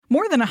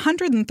More than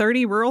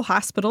 130 rural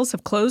hospitals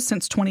have closed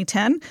since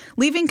 2010,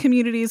 leaving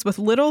communities with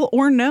little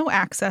or no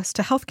access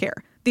to health care.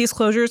 These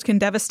closures can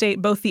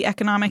devastate both the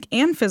economic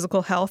and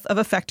physical health of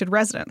affected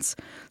residents.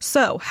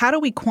 So, how do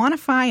we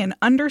quantify and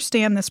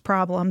understand this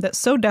problem that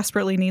so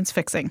desperately needs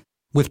fixing?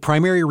 With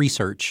primary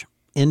research,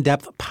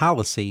 in-depth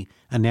policy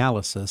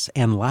analysis,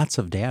 and lots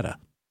of data.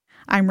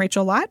 I'm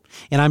Rachel Lott.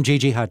 And I'm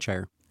JJ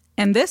Hodshire.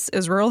 And this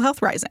is Rural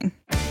Health Rising.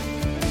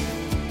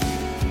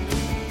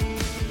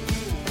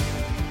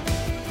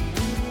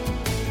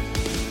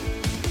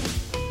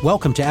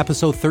 Welcome to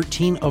episode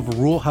 13 of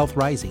Rural Health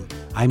Rising.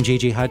 I'm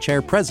JJ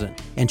Hodshire, President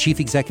and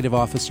Chief Executive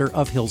Officer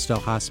of Hillsdale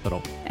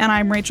Hospital. And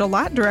I'm Rachel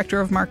Lott, Director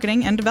of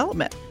Marketing and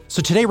Development.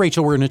 So today,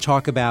 Rachel, we're going to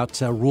talk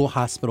about rural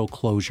hospital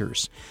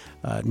closures.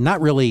 Not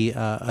really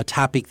a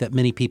topic that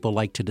many people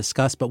like to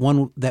discuss, but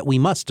one that we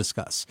must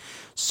discuss.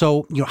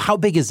 So, how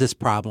big is this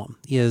problem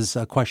is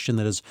a question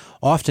that is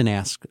often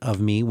asked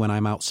of me when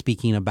I'm out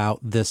speaking about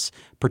this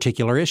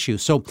particular issue.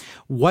 So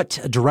what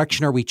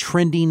direction are we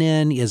trending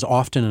in is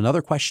often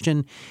another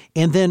question.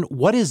 And then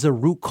what is the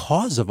root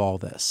cause of all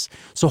this?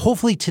 So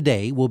hopefully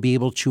today we'll be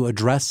able to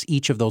address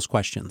each of those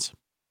questions.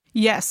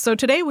 Yes, so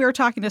today we are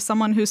talking to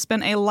someone who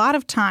spent a lot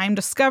of time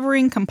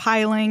discovering,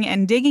 compiling,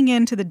 and digging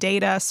into the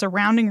data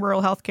surrounding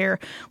rural healthcare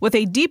with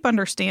a deep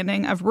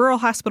understanding of rural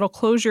hospital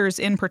closures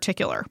in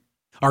particular.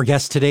 Our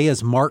guest today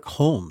is Mark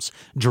Holmes,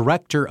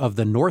 Director of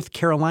the North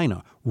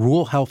Carolina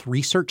Rural Health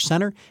Research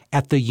Center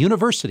at the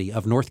University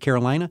of North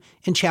Carolina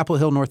in Chapel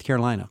Hill, North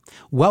Carolina.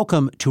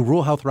 Welcome to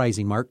Rural Health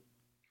Rising, Mark.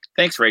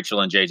 Thanks,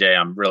 Rachel and JJ.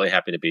 I'm really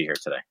happy to be here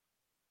today.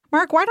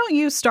 Mark, why don't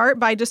you start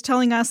by just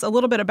telling us a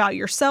little bit about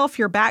yourself,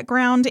 your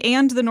background,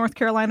 and the North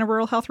Carolina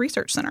Rural Health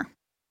Research Center?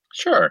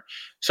 Sure.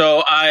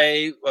 So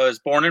I was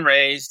born and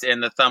raised in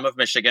the thumb of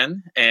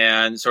Michigan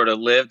and sort of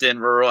lived in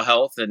rural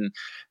health and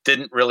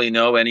didn't really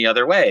know any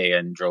other way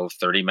and drove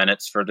 30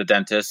 minutes for the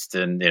dentist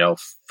and,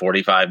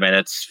 45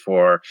 minutes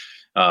for,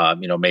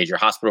 major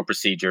hospital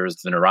procedures.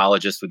 The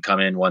neurologist would come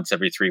in once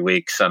every 3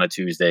 weeks on a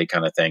Tuesday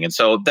kind of thing. And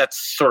so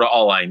that's sort of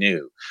all I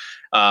knew.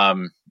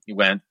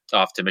 Went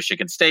off to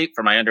Michigan State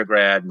for my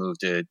undergrad,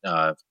 moved to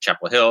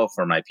Chapel Hill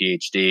for my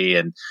PhD,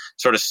 and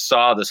sort of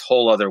saw this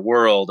whole other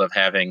world of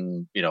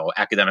having,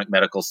 academic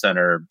medical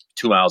center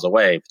 2 miles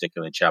away,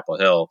 particularly Chapel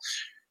Hill,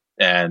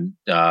 and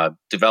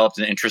developed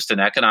an interest in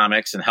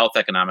economics and health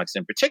economics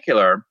in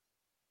particular.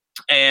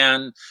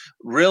 And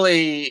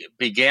really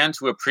began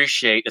to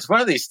appreciate, it's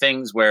one of these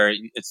things where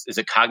is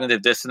it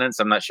cognitive dissonance?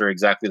 I'm not sure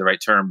exactly the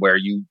right term, where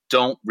you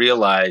don't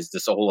realize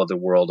this whole other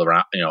world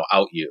around,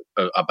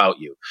 about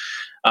you.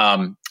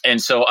 And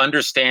so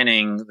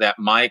understanding that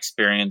my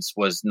experience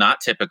was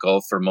not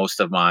typical for most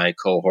of my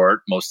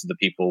cohort, most of the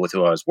people with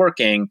who I was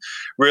working,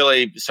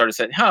 really started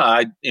saying,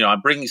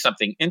 I'm bringing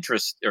something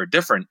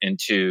different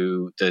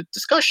into the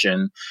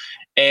discussion.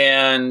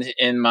 And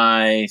in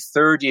my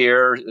third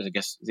year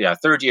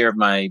of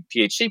my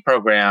PhD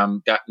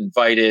program, got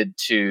invited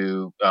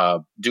to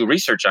do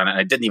research on it.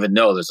 I didn't even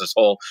know there's this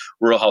whole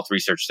rural health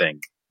research thing.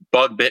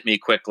 Bug bit me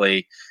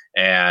quickly.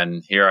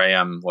 And here I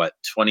am,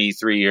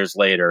 23 years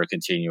later,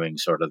 continuing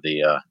sort of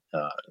the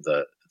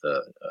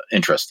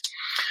interest.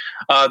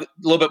 A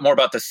little bit more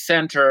about the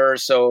center.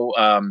 So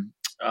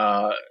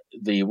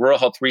the Rural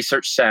Health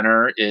Research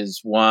Center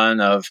is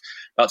one of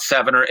about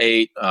 7 or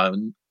 8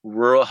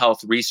 rural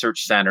health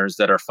research centers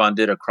that are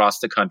funded across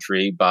the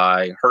country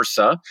by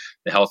HRSA,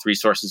 the Health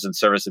Resources and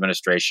Service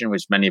Administration,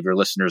 which many of your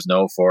listeners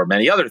know for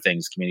many other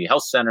things, community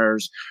health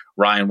centers,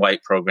 Ryan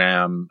White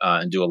program,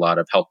 and do a lot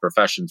of health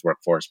professions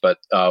workforce. But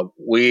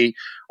we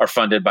are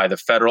funded by the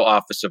Federal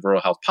Office of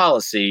Rural Health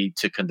Policy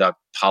to conduct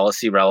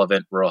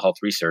policy-relevant rural health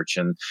research.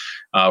 And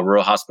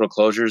rural hospital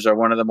closures are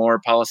one of the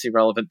more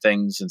policy-relevant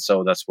things. And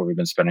so that's where we've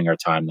been spending our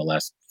time the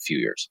last few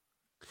years.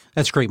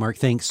 That's great, Mark.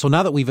 Thanks. So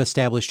now that we've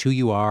established who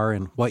you are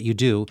and what you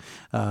do,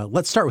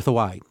 let's start with the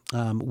why.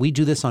 We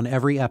do this on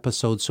every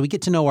episode, so we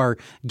get to know our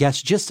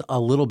guests just a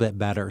little bit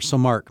better. So,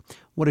 Mark,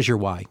 what is your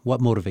why?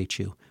 What motivates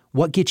you?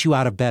 What gets you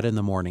out of bed in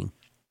the morning?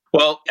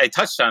 Well, I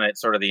touched on it,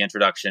 sort of the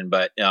introduction,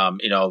 but,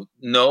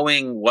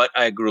 knowing what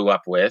I grew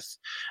up with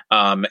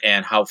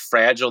and how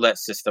fragile that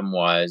system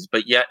was,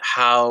 but yet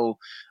how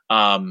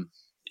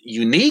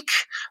unique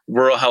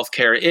rural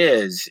healthcare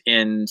is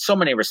in so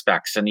many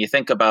respects. And you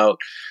think about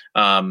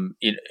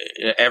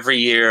every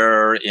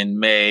year in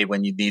May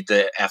when you need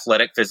the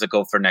athletic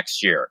physical for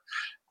next year,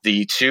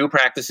 the 2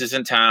 practices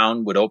in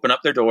town would open up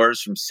their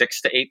doors from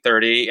 6 to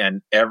 8:30,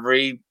 and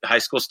every high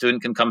school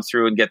student can come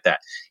through and get that.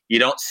 You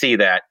don't see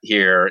that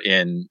here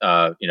in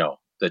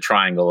the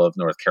triangle of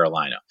North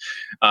Carolina.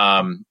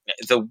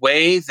 The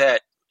way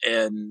that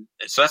And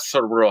so that's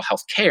sort of rural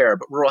health care,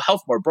 but rural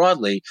health more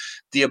broadly,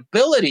 the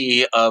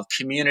ability of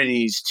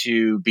communities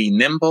to be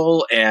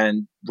nimble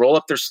and roll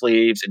up their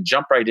sleeves and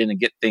jump right in and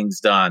get things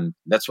done.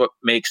 That's what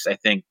makes, I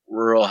think,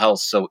 rural health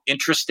so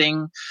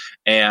interesting.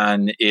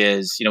 And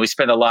we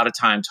spend a lot of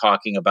time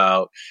talking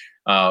about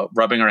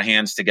rubbing our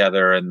hands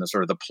together and the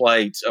sort of the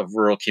plight of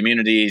rural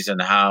communities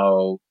and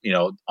how,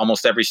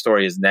 almost every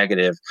story is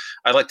negative.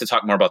 I'd like to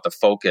talk more about the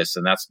focus,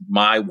 and that's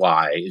my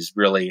why, is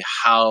really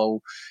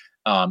how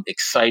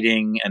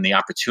exciting and the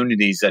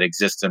opportunities that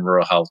exist in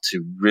rural health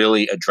to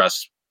really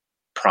address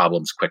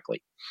problems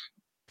quickly.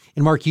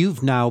 And Mark,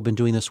 you've now been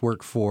doing this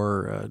work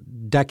for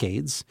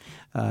decades,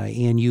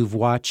 and you've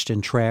watched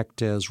and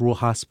tracked as rural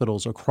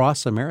hospitals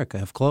across America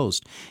have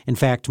closed. In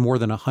fact, more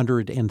than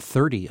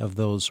 130 of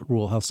those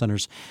rural health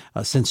centers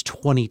since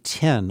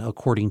 2010,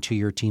 according to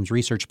your team's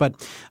research. But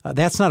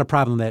that's not a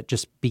problem that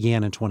just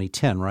began in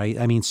 2010, right?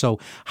 I mean, so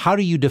how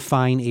do you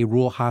define a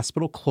rural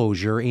hospital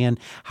closure, and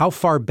how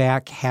far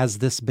back has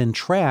this been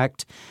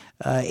tracked?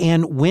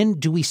 And when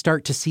do we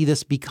start to see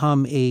this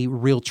become a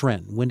real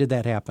trend? When did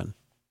that happen?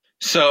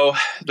 So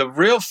the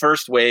real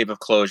first wave of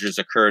closures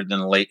occurred in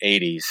the late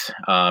 80s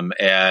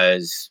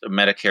as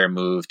Medicare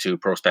moved to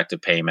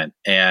prospective payment.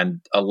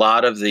 And a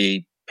lot of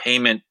the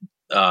payment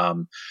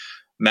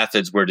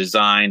methods were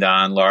designed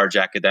on large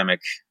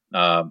academic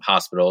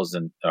hospitals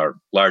or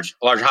large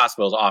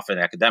hospitals, often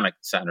academic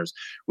centers,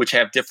 which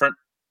have different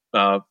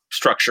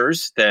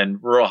structures than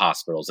rural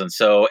hospitals. And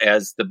so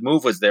as the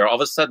move was there, all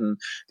of a sudden,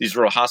 these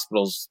rural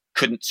hospitals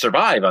couldn't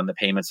survive on the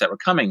payments that were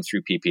coming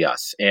through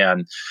PPS.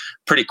 And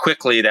pretty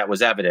quickly that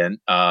was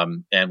evident.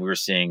 And we were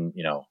seeing,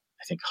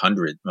 I think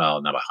not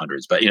about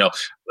hundreds, but,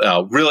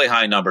 really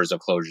high numbers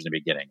of closures in the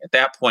beginning. At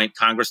that point,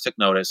 Congress took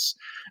notice.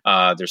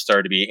 There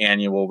started to be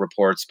annual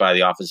reports by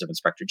the Office of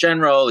Inspector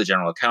General, the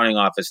General Accounting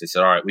Office. They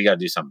said, all right, we got to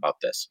do something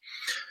about this.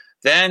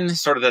 Then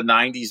sort of the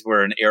 90s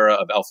were an era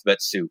of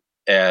alphabet soup,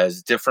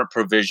 as different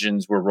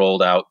provisions were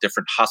rolled out,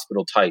 different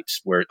hospital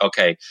types were,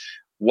 okay,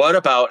 what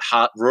about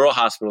rural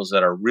hospitals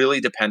that are really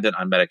dependent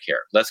on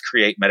Medicare? Let's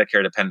create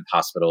Medicare-dependent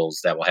hospitals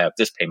that will have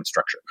this payment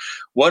structure.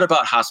 What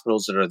about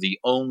hospitals that are the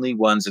only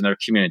ones in their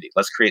community?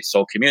 Let's create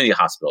sole community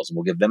hospitals, and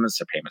we'll give them this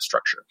payment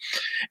structure.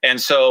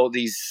 And so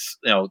these,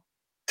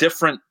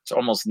 different,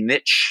 almost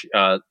niche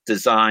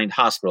designed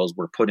hospitals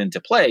were put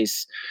into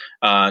place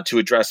to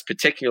address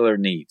particular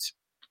needs.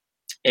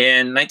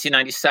 In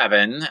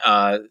 1997,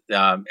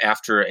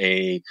 after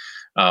a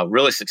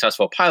really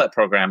successful pilot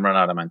program run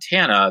out of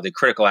Montana, the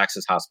Critical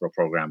Access Hospital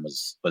Program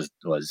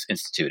was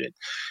instituted.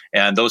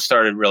 And those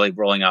started really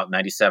rolling out in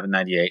 97,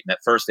 98. And at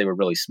first, they were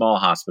really small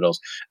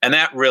hospitals. And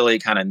that really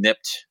kind of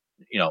nipped,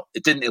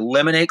 it didn't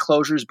eliminate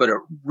closures, but it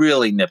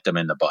really nipped them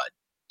in the bud.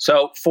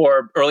 So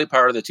for early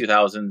part of the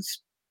 2000s,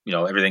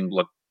 everything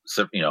looked,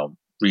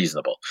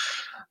 reasonable.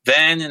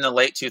 Then in the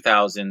late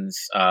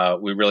 2000s,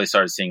 we really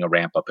started seeing a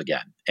ramp up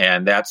again.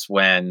 And that's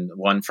when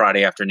one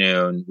Friday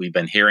afternoon, we've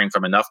been hearing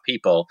from enough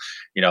people,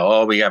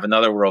 we have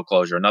another rural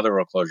closure.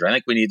 I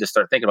think we need to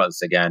start thinking about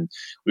this again.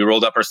 We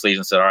rolled up our sleeves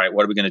and said, all right,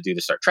 what are we going to do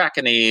to start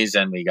tracking these?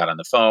 And we got on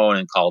the phone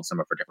and called some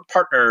of our different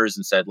partners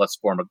and said, let's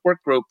form a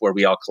work group where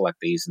we all collect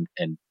these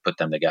and put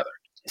them together.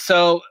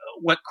 So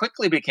what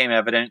quickly became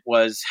evident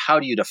was, how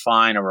do you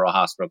define a rural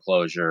hospital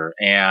closure?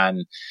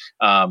 And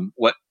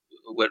what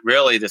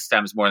really this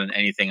stems more than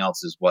anything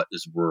else is, what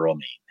does rural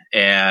mean?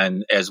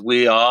 And as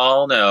we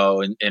all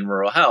know in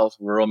rural health,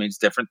 rural means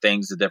different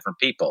things to different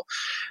people.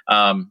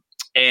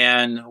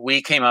 And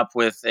we came up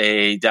with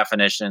a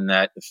definition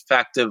that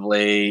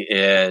effectively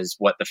is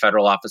what the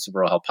Federal Office of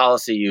Rural Health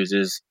Policy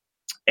uses.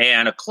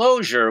 And a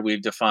closure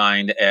we've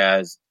defined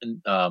as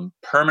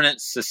permanent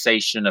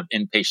cessation of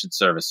inpatient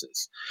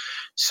services.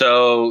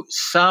 So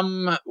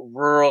some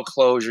rural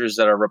closures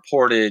that are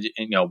reported,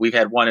 we've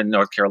had one in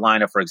North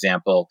Carolina, for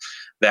example,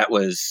 that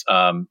was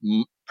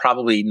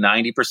probably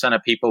 90%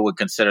 of people would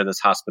consider this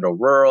hospital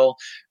rural,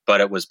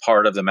 but it was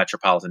part of the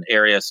metropolitan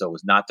area, so it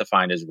was not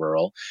defined as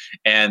rural.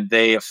 And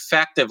they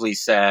effectively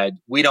said,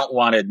 we don't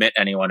want to admit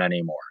anyone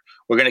anymore.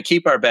 We're going to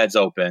keep our beds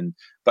open,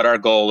 but our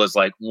goal is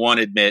like one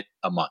admit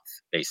a month,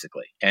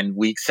 basically. And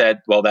we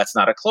said, well, that's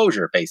not a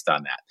closure based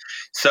on that.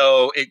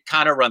 So it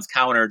kind of runs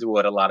counter to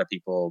what a lot of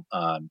people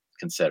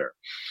consider.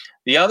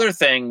 The other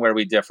thing where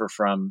we differ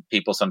from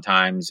people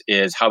sometimes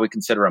is how we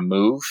consider a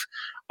move.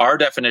 Our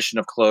definition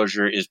of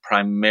closure is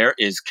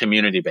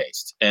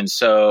community-based. And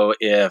so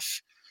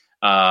if,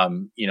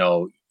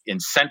 in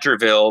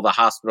Centerville, the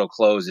hospital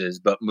closes,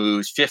 but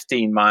moves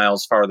 15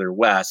 miles farther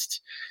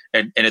west,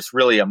 and it's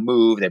really a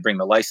move. They bring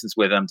the license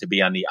with them to be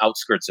on the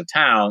outskirts of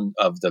town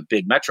of the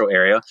big metro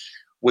area.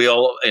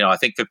 I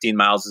think 15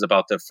 miles is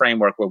about the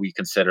framework where we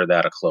consider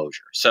that a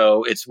closure.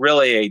 So it's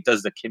really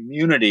does the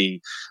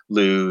community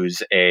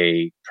lose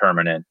a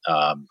permanent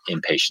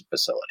inpatient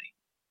facility?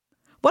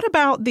 What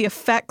about the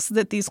effects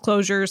that these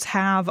closures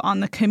have on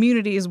the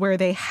communities where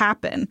they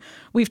happen?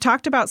 We've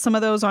talked about some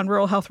of those on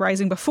Rural Health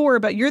Rising before,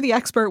 but you're the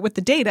expert with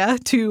the data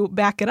to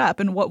back it up.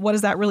 And what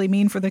does that really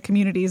mean for the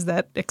communities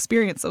that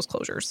experience those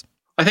closures?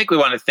 I think we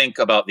want to think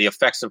about the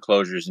effects of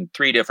closures in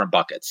three different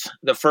buckets.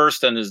 The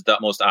first, and is the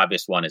most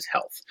obvious one, is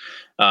health.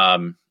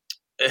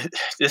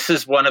 This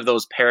is one of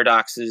those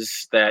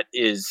paradoxes that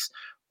is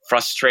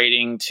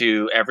frustrating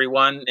to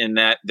everyone, in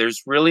that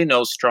there's really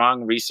no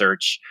strong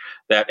research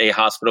that a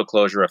hospital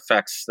closure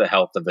affects the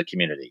health of the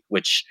community,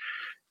 which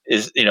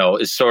is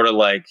sort of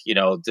like,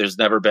 there's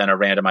never been a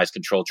randomized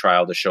controlled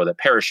trial to show that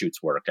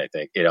parachutes work, I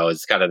think.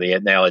 It's kind of the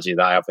analogy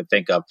that I often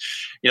think of.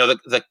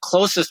 The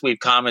closest we've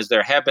come is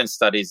there have been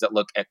studies that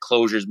look at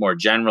closures more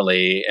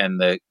generally, and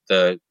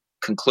the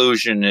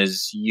conclusion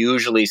is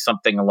usually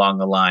something along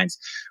the lines,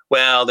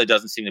 well, there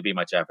doesn't seem to be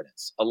much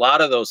evidence. A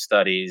lot of those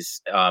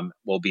studies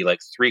will be like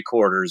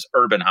 3/4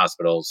 urban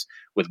hospitals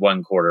with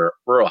 1/4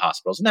 rural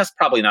hospitals. And that's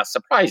probably not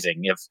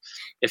surprising.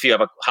 If you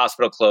have a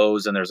hospital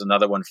closed and there's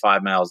another one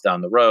 5 miles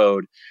down the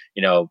road,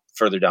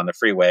 further down the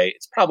freeway,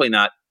 it's probably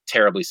not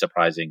terribly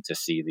surprising to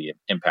see the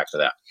impact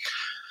of that.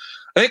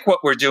 I think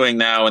what we're doing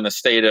now in the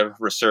state of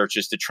research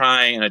is to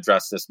try and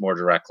address this more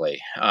directly.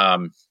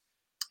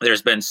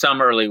 There's been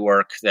some early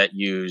work that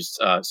used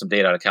some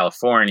data out of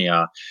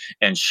California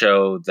and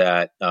showed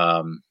that,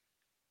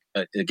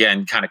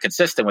 again, kind of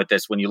consistent with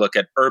this, when you look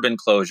at urban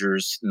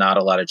closures, not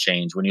a lot of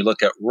change. When you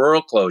look at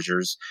rural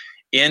closures,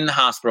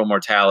 in-hospital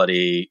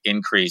mortality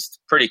increased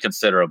pretty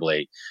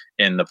considerably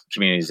in the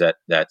communities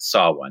that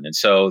saw one. And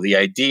so the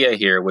idea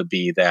here would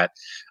be that,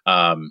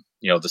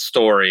 the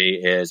story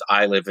is,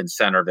 I live in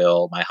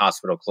Centerville, my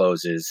hospital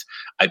closes,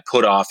 I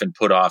put off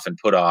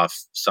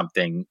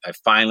something, I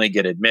finally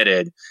get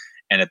admitted,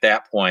 and at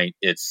that point,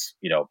 it's,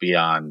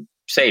 beyond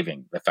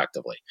saving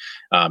effectively.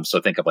 So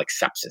think of like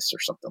sepsis or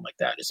something like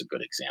that is a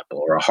good example,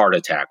 or a heart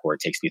attack where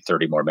it takes me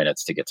 30 more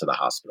minutes to get to the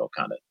hospital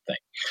kind of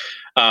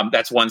thing.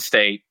 That's one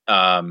state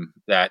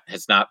that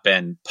has not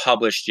been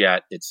published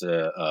yet. It's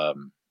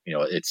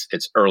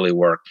it's early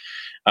work.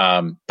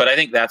 But I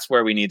think that's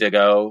where we need to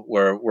go.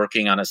 We're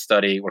working on a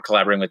study. We're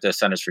collaborating with the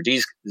Centers for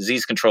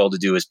Disease Control to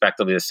do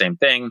effectively the same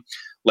thing.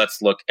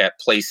 Let's look at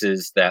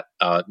places that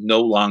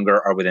no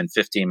longer are within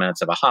 15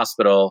 minutes of a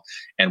hospital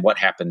and what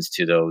happens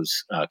to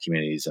those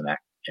communities in that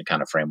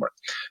kind of framework.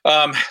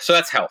 So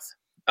that's health.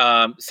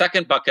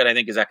 Second bucket, I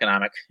think, is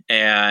economic.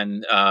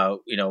 And,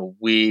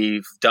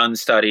 we've done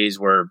studies.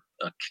 We're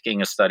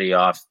kicking a study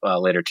off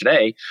later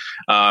today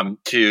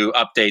to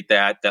update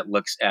that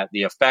looks at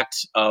the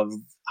effects of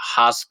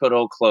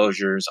hospital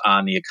closures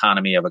on the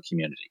economy of a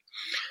community.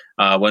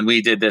 When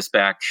we did this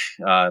back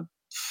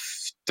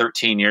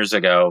 13 years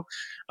ago,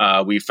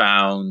 we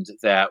found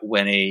that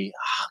when a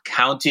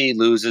county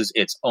loses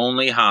its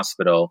only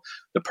hospital,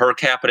 the per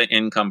capita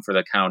income for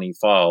the county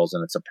falls,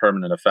 and it's a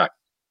permanent effect.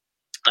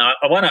 I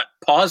want to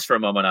pause for a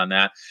moment on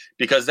that,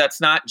 because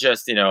that's not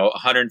just,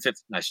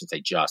 150, I shouldn't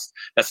say just,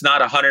 that's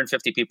not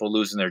 150 people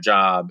losing their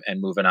job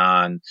and moving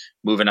out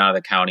of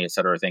the county, et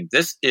cetera.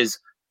 This is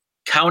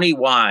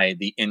county-wide,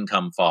 the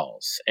income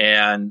falls.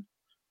 And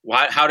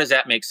how does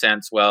that make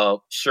sense?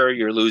 Well, sure,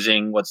 you're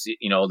losing what's the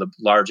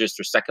largest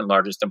or second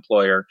largest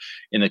employer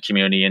in the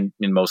community in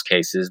most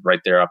cases, right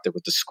there up there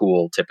with the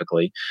school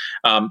typically.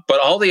 But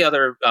all the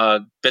other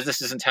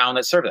businesses in town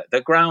that serve that,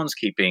 the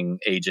groundskeeping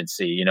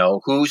agency,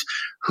 who's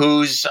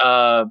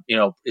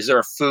is there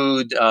a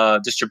food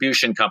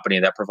distribution company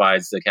that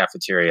provides the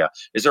cafeteria?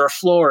 Is there a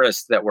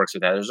florist that works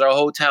with that? Is there a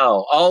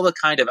hotel? All the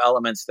kind of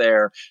elements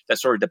there that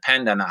sort of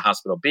depend on that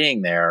hospital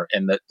being there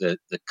and the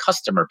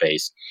customer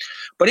base.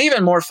 But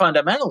even more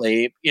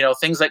fundamentally,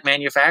 things like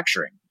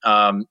manufacturing.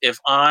 If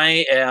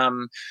I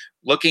am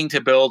looking to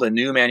build a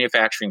new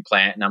manufacturing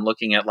plant and I'm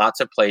looking at lots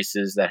of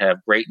places that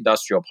have great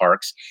industrial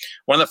parks,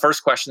 one of the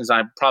first questions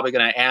I'm probably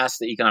going to ask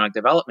the Economic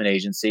Development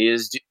Agency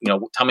is,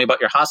 tell me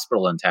about your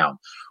hospital in town.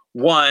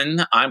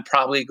 One, I'm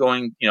probably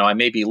going, I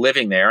may be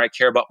living there. I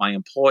care about my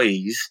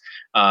employees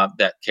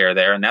that care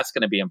there, and that's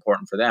going to be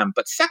important for them.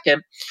 But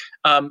second,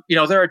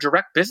 there are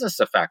direct business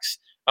effects.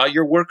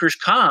 Your workers'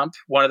 comp,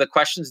 one of the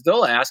questions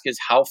they'll ask is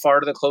how far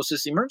to the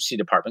closest emergency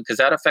department, because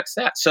that affects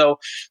that. So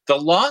the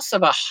loss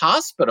of a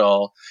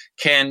hospital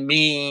can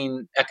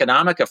mean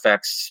economic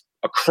effects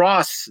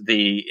across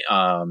the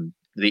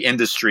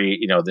industry,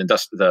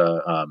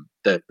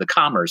 the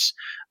commerce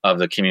of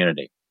the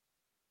community.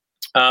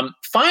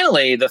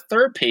 Finally, the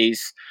third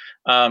piece,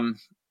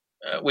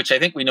 which I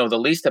think we know the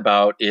least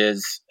about,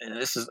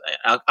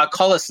 I'll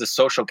call this the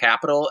social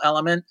capital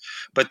element,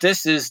 but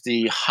this is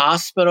the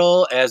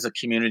hospital as a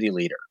community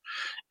leader.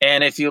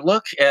 And if you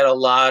look at a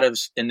lot of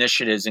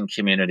initiatives in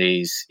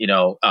communities,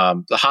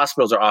 the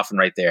hospitals are often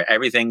right there.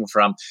 Everything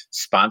from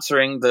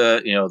sponsoring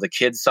the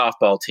kids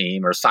softball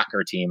team or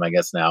soccer team, I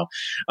guess now,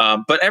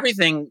 but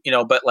everything,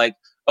 but like,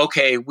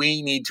 okay,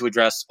 we need to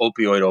address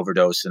opioid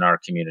overdose in our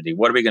community.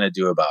 What are we going to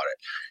do about it?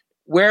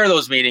 Where are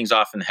those meetings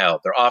often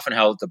held? They're often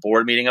held at the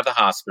board meeting of the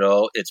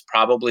hospital. It's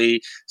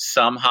probably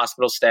some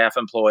hospital staff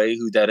employee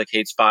who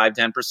dedicates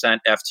 5-10%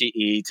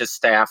 FTE to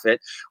staff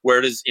it.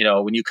 Where does,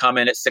 when you come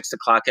in at 6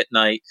 o'clock at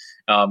night,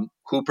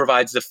 who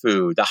provides the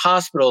food? The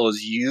hospital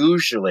is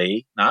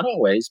usually, not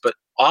always, but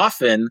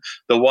often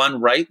the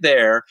one right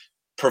there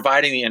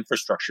providing the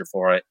infrastructure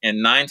for it.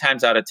 And 9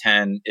 times out of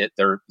 10,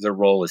 their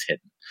role is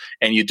hidden.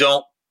 And you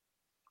don't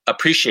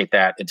appreciate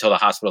that until the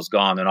hospital's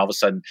gone. And all of a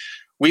sudden,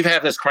 we've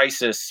had this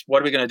crisis.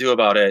 What are we going to do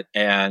about it?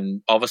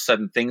 And all of a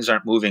sudden, things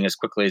aren't moving as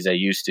quickly as they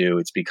used to.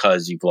 It's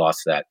because you've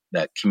lost that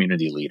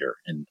community leader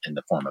in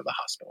the form of the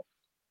hospital.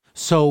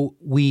 So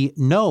we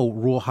know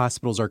rural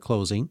hospitals are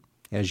closing.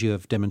 as you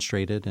have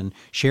demonstrated and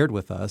shared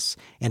with us,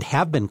 and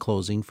have been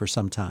closing for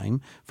some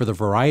time for the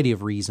variety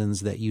of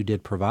reasons that you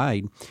did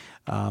provide.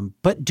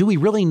 But do we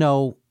really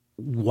know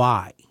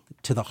why?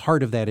 To the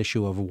heart of that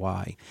issue of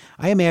why.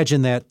 I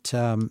imagine that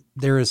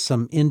there is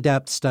some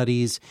in-depth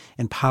studies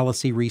and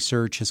policy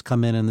research has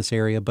come in this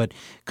area, but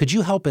could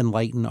you help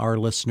enlighten our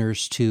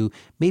listeners to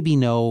maybe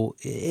know,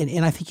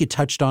 and I think you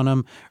touched on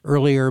them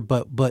earlier,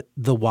 but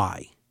the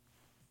why?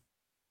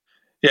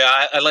 Yeah,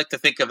 I like to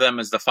think of them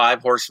as the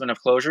 5 horsemen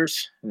of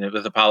closures,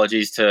 with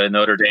apologies to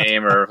Notre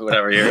Dame or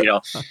whatever here,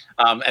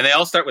 and they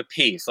all start with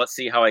P. So let's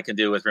see how I can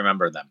do with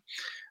remember them.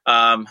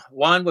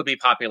 One would be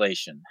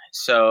population.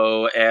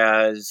 So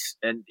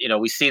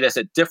we see this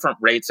at different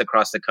rates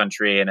across the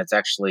country, and it's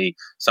actually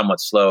somewhat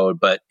slowed.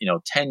 But,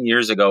 10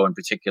 years ago in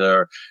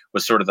particular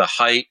was sort of the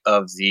height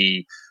of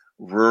the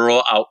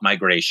rural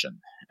out-migration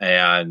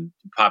and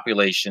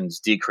populations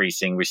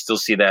decreasing. We still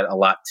see that a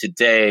lot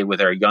today with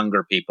our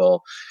younger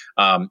people.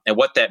 And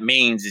what that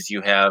means is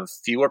you have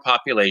fewer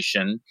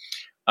population,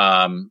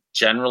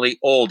 generally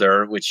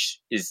older, which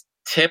is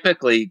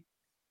typically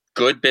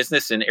good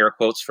business in air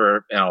quotes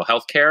for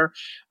healthcare,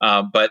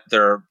 but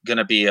they're going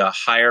to be a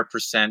higher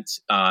percent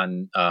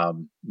on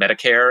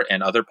Medicare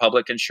and other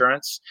public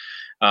insurance.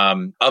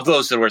 Of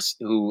those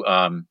who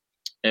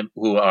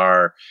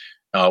are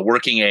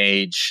working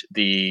age,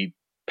 the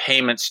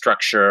payment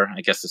structure,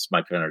 I guess this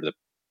might be under the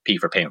P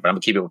for payment, but I'm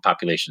going to keep it with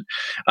population.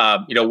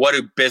 What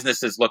do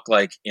businesses look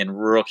like in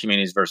rural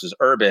communities versus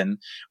urban?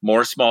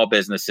 More small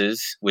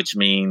businesses, which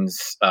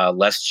means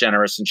less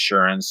generous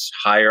insurance,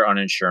 higher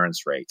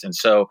uninsurance rates. And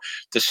so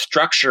the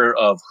structure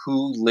of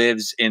who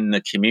lives in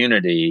the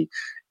community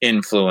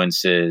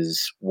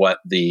influences what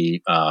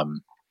the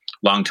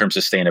long-term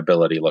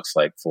sustainability looks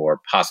like for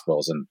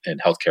hospitals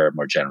and healthcare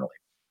more generally.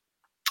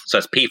 So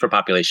that's P for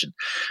population.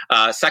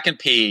 Second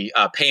P,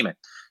 payment.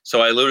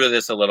 So I alluded to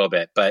this a little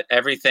bit, but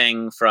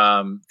everything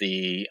from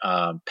the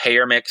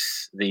payer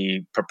mix,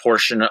 the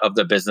proportion of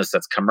the business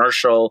that's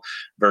commercial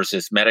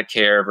versus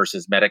Medicare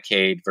versus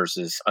Medicaid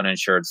versus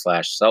uninsured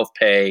 /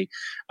 self-pay,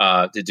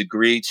 the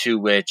degree to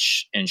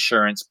which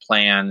insurance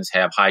plans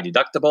have high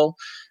deductible.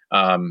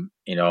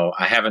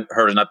 I haven't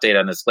heard an update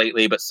on this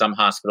lately, but some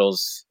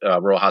hospitals,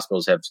 rural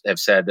hospitals have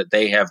said that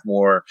they have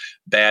more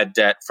bad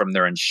debt from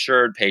their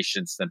insured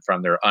patients than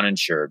from their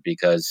uninsured,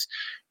 because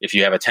if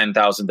you have a $10,000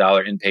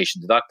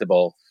 inpatient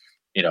deductible,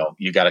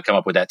 you got to come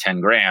up with that 10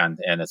 grand.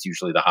 And it's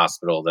usually the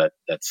hospital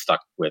that's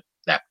stuck with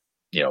that,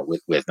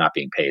 with not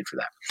being paid for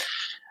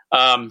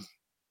that.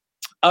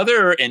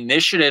 Other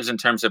initiatives in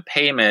terms of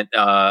payment,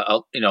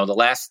 the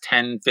last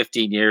 10,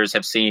 15 years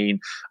have seen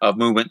a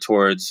movement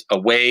towards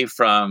away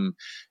from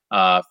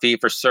fee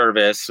for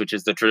service, which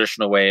is the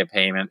traditional way of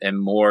payment,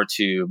 and more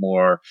to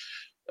more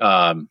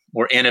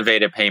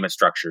innovative payment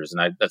structures.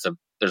 And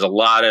there's a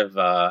lot of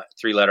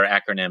 3-letter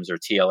acronyms or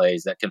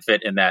TLAs that can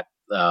fit in that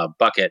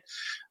bucket.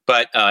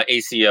 But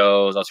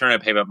ACOs,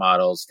 alternative payment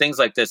models, things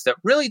like this that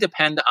really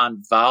depend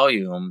on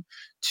volume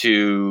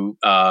to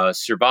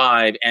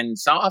survive and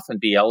so often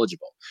be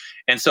eligible.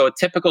 And so a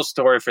typical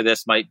story for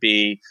this might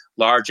be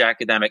large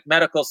academic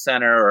medical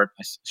center, or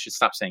I should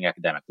stop saying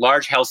academic,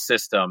 large health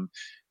system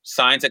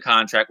signs a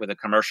contract with a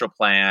commercial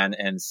plan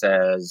and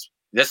says,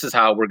 this is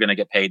how we're going to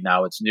get paid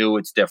now. It's new,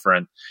 it's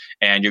different,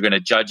 and you're going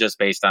to judge us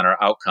based on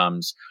our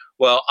outcomes.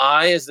 Well,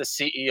 I, as the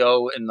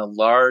CEO in the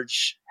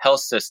large health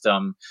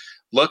system,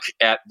 look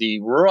at the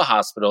rural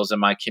hospitals in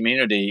my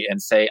community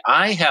and say,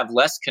 I have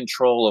less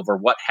control over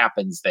what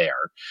happens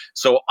there.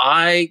 So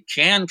I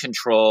can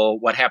control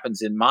what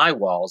happens in my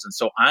walls. And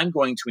so I'm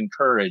going to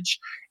encourage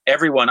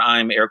everyone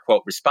I'm air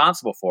quote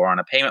responsible for on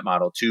a payment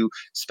model to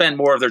spend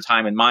more of their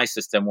time in my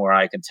system, where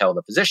I can tell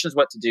the physicians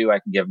what to do. I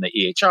can give them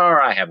the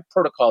EHR. I have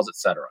protocols, et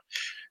cetera.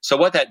 So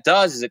what that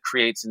does is it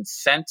creates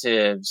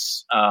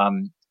incentives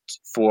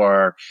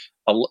for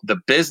the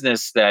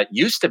business that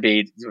used to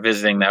be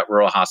visiting that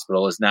rural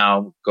hospital is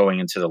now going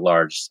into the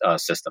large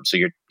system. So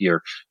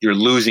you're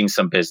losing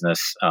some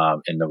business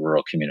in the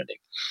rural community.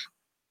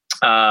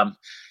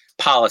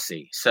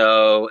 Policy.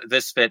 So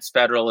this fits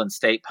federal and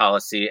state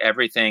policy,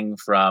 everything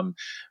from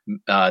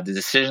the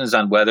decisions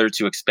on whether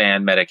to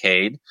expand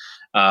Medicaid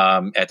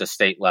at the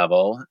state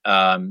level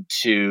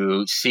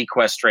to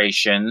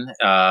sequestration.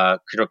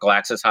 Critical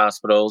access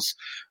hospitals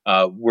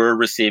were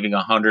receiving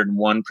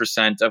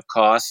 101% of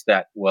cost.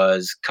 That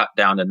was cut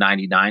down to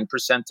 99%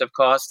 of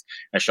cost.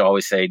 I should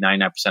always say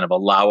 99% of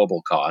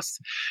allowable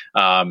cost.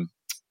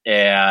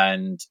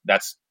 And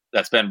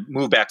that's been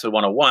moved back to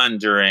 101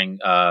 during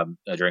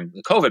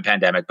the COVID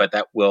pandemic, but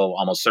that will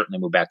almost certainly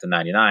move back to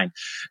 99.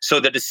 So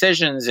the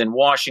decisions in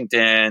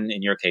Washington,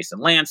 in your case in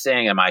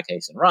Lansing, in my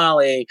case in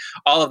Raleigh,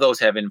 all of those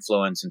have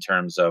influence in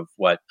terms of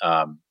what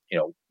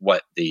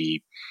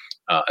the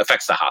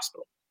affects the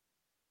hospital.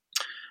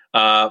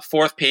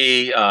 Fourth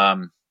P,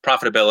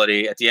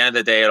 profitability. At the end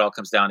of the day, it all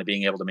comes down to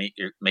being able to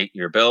meet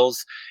your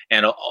bills,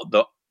 and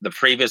the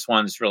previous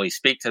ones really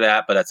speak to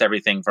that, but that's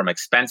everything from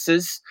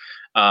expenses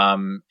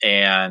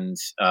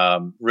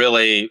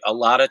Really, a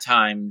lot of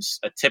times,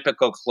 a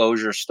typical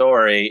closure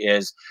story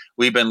is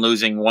we've been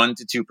losing 1%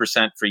 to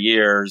 2% for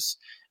years.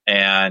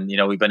 And,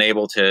 we've been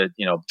able to,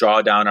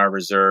 draw down our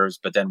reserves,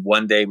 but then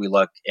one day we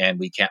look and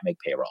we can't make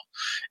payroll.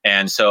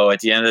 And so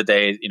at the end of the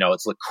day,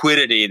 it's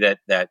liquidity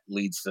that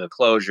leads to the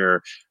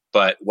closure.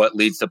 But what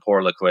leads to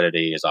poor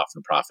liquidity is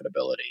often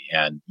profitability.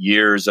 And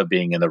years of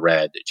being in the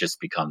red, it just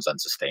becomes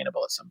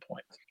unsustainable at some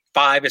point.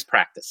 5 is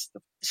practice.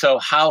 So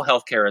how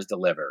healthcare is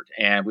delivered.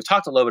 And we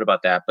talked a little bit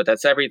about that, but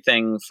that's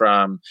everything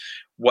from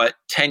what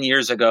 10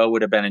 years ago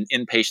would have been an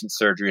inpatient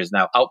surgery is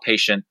now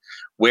outpatient.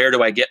 Where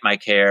do I get my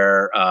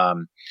care?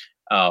 How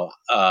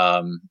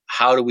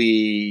do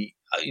we,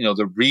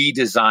 the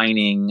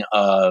redesigning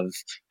of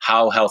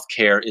how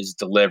healthcare is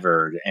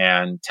delivered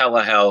and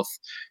telehealth.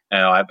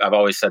 I've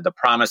always said the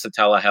promise of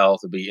telehealth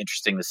would be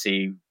interesting to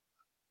see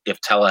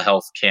if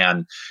telehealth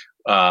can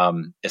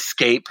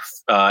escape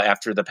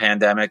after the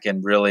pandemic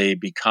and really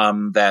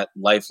become that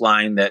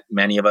lifeline that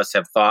many of us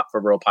have thought for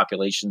rural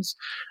populations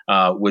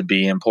would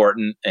be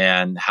important,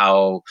 and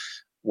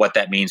what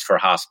that means for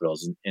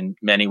hospitals. In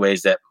many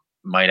ways, that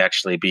might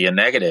actually be a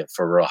negative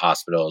for rural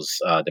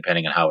hospitals,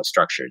 depending on how it's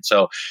structured.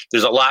 So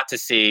there's a lot to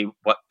see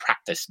what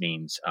practice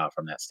means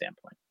from that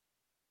standpoint.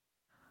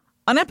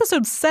 On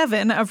episode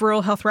 7 of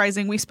Rural Health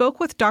Rising, we spoke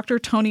with Dr.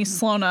 Tony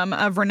Slonim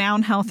of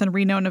Renown Health in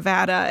Reno,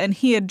 Nevada, and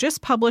he had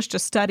just published a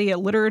study, a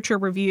literature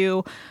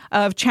review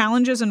of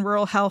challenges in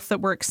rural health that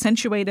were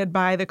accentuated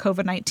by the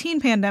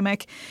COVID-19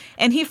 pandemic.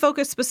 And he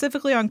focused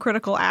specifically on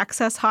critical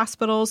access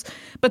hospitals.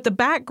 But the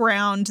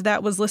background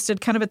that was listed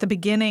kind of at the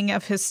beginning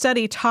of his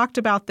study talked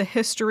about the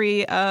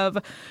history of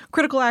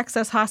critical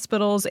access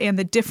hospitals and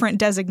the different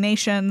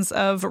designations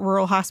of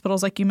rural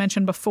hospitals, like you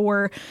mentioned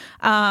before.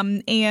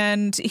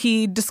 And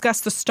he discussed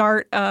the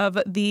start of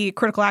the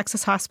critical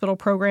access hospital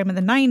program in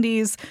the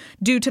 90s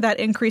due to that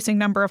increasing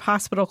number of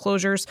hospital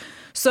closures.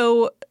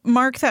 So,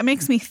 Mark, that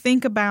makes me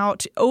think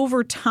about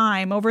over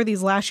time, over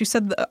these you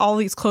said that all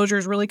these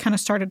closures really kind of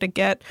started to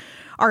get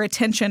our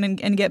attention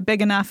and get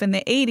big enough in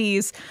the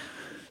 80s.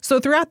 So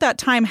throughout that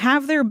time,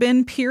 have there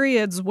been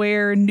periods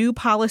where new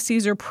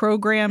policies or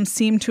programs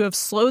seem to have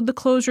slowed the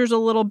closures a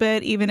little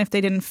bit, even if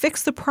they didn't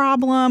fix the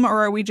problem?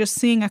 Or are we just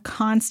seeing a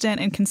constant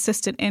and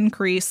consistent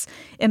increase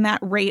in that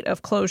rate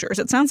of closures?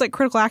 It sounds like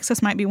critical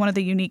access might be one of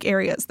the unique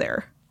areas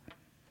there.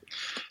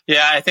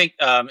 Yeah, I think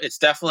it's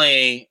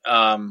definitely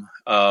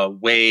a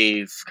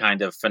wave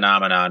kind of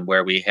phenomenon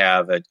where we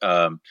have,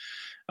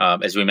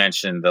 as we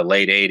mentioned, the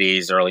late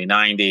 80s, early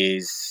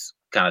 90s,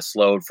 kind of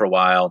slowed for a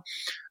while.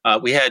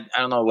 We had,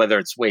 I don't know whether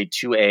it's wave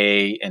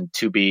 2A and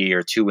 2B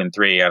or 2 and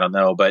 3, I don't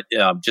know, but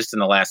just in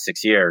the last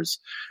 6 years.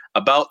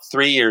 About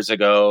 3 years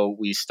ago,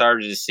 we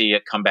started to see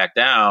it come back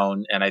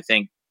down, and I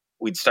think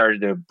we'd started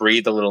to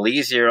breathe a little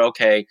easier.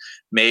 Okay,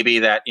 maybe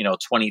that,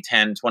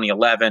 2010,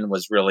 2011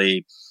 was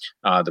really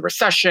the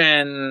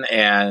recession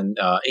and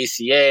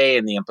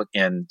ACA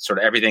and sort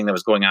of everything that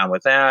was going on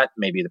with that,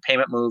 maybe the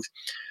payment move.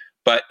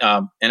 But,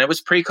 and it was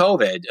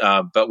pre-COVID,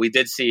 but we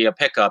did see a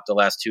pickup the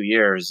last 2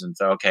 years. And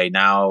so, okay,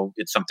 now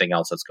it's something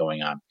else that's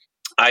going on.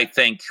 I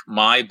think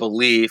my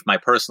belief, my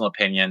personal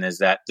opinion is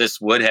that this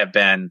would have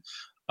been,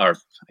 or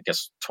I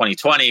guess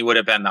 2020 would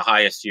have been the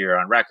highest year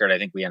on record. I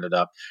think we ended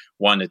up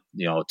 1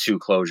 to 2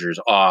 closures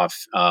off.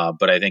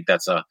 But I think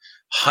that's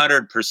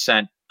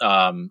 100%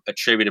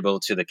 attributable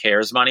to the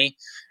CARES money.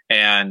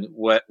 And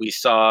what we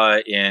saw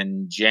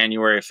in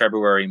January,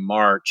 February,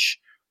 March,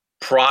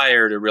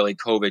 prior to really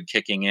COVID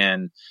kicking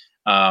in,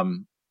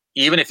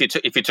 even if you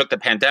took the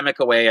pandemic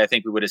away, I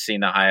think we would have seen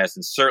the highest.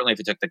 And certainly if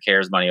you took the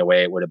CARES money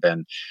away, it would have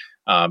been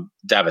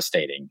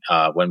devastating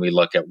when we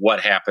look at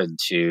what happened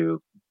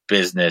to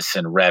business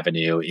and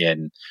revenue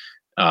in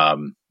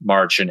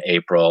March and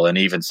April, and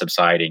even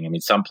subsiding. I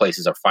mean, some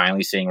places are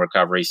finally seeing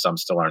recovery. Some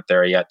still aren't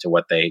there yet to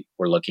what they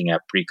were looking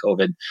at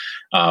pre-COVID.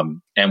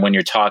 And when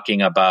you're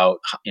talking about,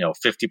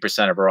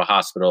 50% of rural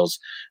hospitals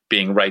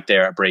being right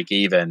there at break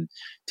even,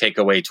 take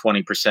away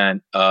 20%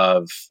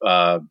 of,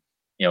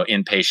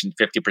 inpatient,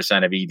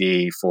 50% of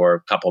ED for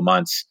a couple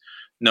months,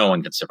 no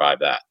one can survive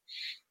that.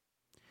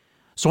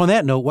 So on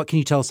that note, what can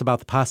you tell us about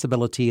the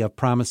possibility of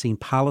promising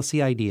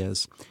policy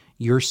ideas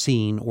you're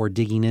seeing or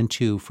digging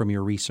into from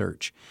your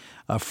research?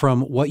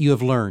 From what you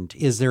have learned,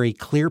 is there a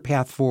clear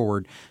path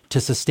forward to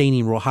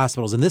sustaining rural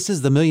hospitals? And this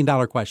is the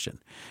million-dollar question,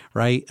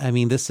 right? I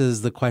mean, this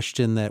is the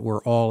question that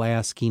we're all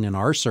asking in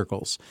our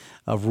circles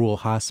of rural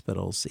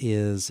hospitals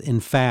is, in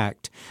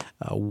fact,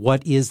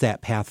 what is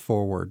that path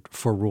forward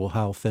for rural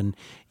health? And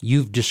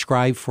you've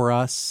described for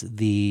us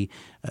the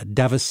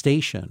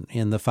devastation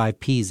in the 5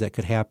 Ps that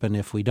could happen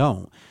if we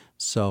don't.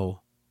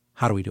 So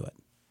how do we do it?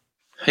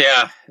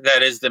 Yeah,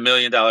 that is the $1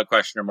 million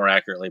question, or more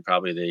accurately,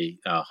 probably the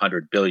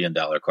 $100 billion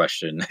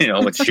question,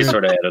 which you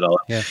sort of added all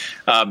up. Yeah.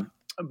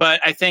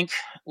 But I think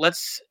I'm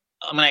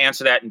going to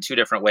answer that in 2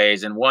 different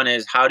ways. And one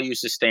is, how do you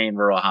sustain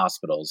rural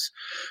hospitals?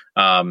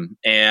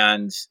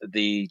 And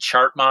the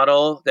chart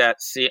model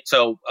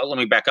so let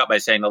me back up by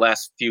saying the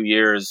last few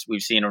years,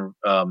 we've seen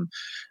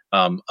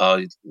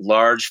a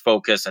large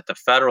focus at the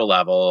federal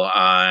level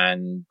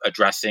on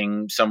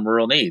addressing some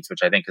rural needs,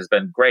 which I think has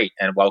been great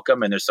and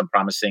welcome. And there's some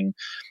promising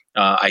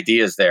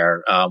ideas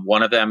there.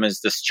 One of them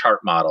is this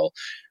chart model,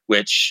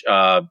 which,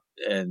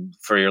 and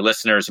for your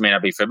listeners who may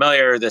not be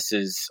familiar, this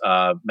is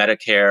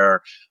Medicare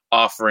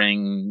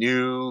offering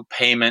new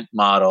payment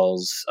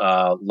models,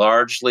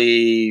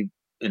 largely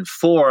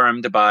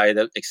informed by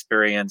the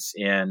experience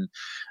in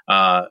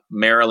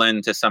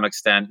Maryland to some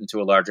extent, and to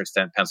a larger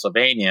extent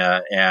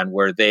Pennsylvania, and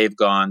where they've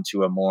gone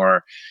to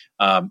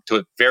to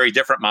a very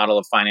different model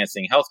of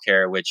financing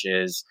healthcare, which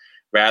is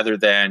rather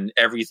than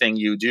everything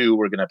you do,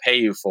 we're going to pay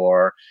you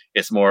for.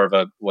 It's more of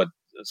what's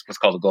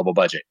called a global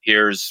budget.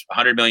 Here's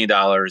 $100 million.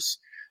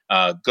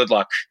 Good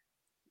luck,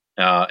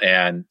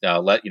 and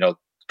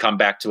come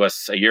back to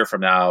us a year from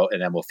now, and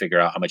then we'll figure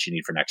out how much you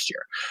need for next year.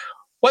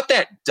 What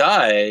that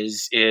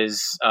does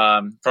is,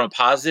 from a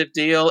positive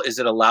deal, is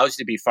it allows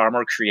you to be far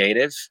more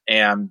creative.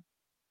 And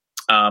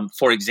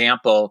for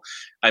example,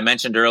 I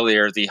mentioned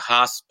earlier the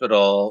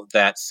hospital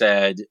that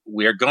said,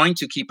 we're going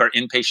to keep our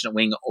inpatient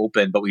wing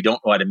open, but we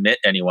don't want to admit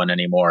anyone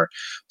anymore.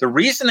 The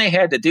reason they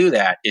had to do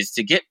that is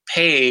to get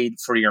paid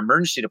for your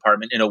emergency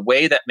department in a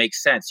way that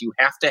makes sense. You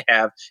have to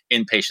have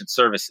inpatient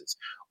services.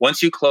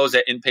 Once you close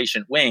that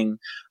inpatient wing,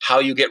 how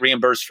you get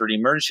reimbursed for the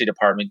emergency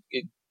department,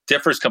 it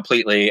differs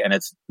completely, and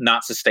it's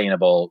not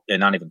sustainable and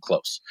not even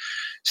close.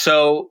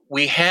 So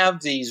we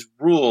have these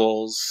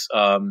rules,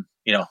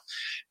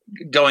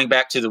 going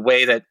back to the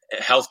way that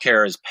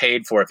healthcare is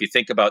paid for. If you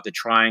think about the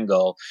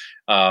triangle,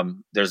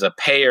 there's a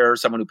payer,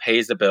 someone who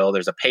pays the bill,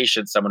 there's a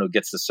patient, someone who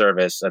gets the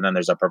service, and then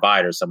there's a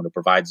provider, someone who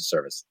provides the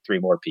service, 3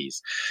 more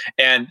P's.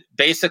 And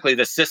basically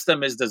the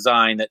system is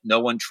designed that no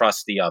one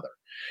trusts the other.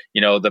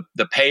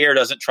 The payer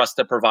doesn't trust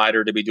the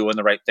provider to be doing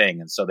the right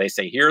thing. And so they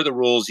say, here are the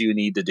rules you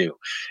need to do.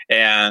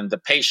 And the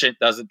patient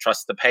doesn't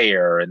trust the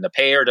payer, and the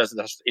payer doesn't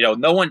trust,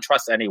 no one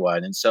trusts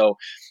anyone. And so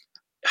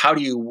how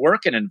do you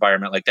work in an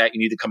environment like that? You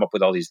need to come up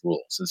with all these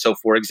rules. And so,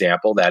 for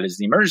example, that is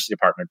the emergency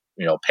department,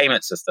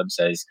 payment system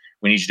says,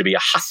 we need you to be a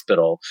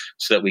hospital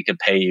so that we can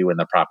pay you in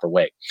the proper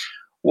way.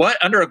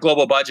 What under a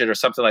global budget or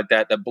something like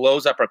that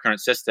blows up our current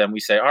system, we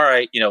say, all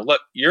right,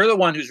 look, you're the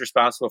one who's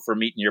responsible for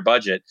meeting your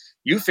budget.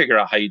 You figure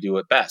out how you do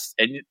it best.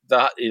 And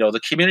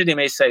the community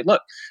may say,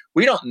 look,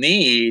 we don't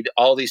need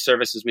all these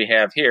services we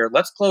have here.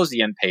 Let's close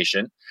the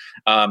inpatient.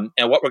 And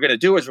what we're going to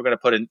do is we're going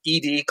to put an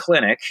ED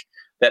clinic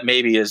that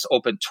maybe is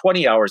open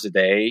 20 hours a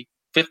day,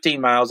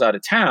 15 miles out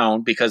of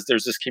town, because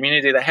there's this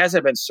community that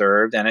hasn't been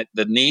served, and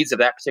the needs of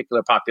that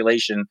particular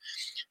population,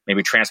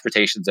 maybe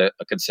transportation is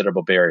a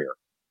considerable barrier.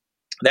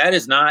 That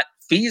is not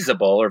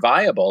feasible or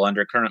viable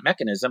under current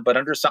mechanism, but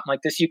under something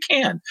like this, you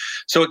can.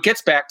 So it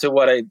gets back to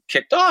what I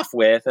kicked off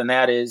with, and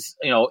that is,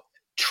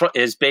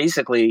 is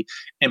basically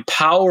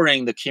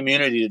empowering the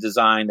community to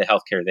design the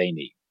healthcare they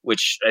need,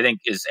 which I think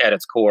is at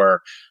its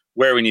core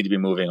where we need to be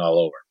moving all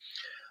over.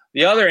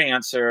 The other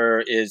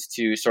answer is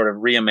to sort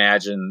of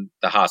reimagine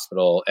the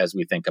hospital as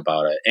we think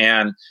about it.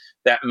 And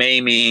that may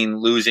mean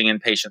losing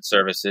inpatient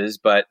services,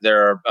 but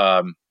there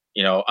are,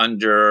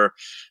 under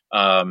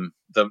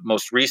the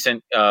most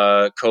recent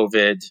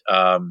COVID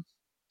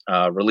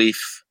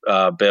relief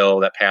bill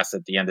that passed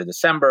at the end of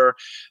December,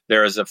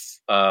 there is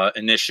a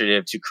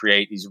initiative to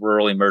create these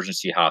rural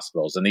emergency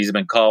hospitals. And these have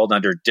been called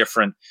under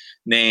different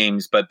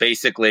names, but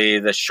basically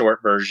the short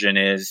version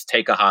is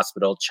take a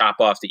hospital, chop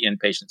off the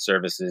inpatient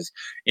services,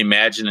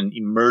 imagine an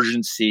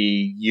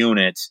emergency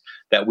unit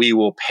that we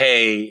will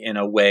pay in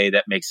a way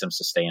that makes them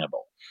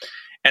sustainable.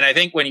 And I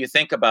think when you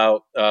think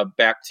about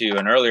back to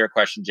an earlier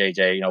question,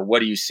 JJ,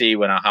 what do you see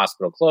when a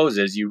hospital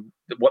closes?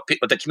 What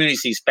the community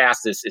sees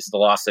fastest is the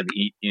loss of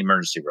the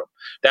emergency room.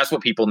 That's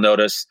what people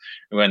notice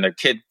when their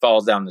kid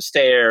falls down the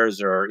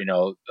stairs, or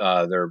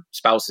their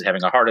spouse is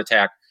having a heart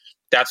attack.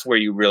 That's where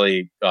you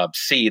really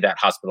see that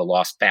hospital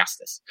loss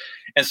fastest.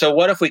 And so,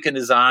 what if we can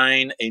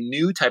design a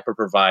new type of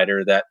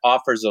provider that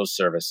offers those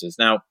services?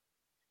 Now,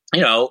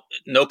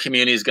 no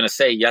community is going to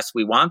say yes,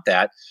 we want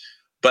that.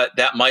 But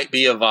that might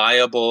be a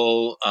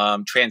viable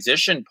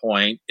transition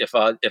point if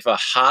a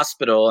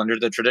hospital under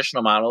the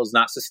traditional model is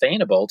not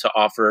sustainable to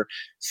offer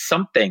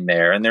something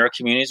there. And there are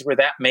communities where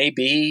that may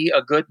be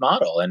a good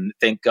model. And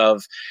think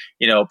of,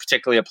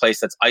 particularly a place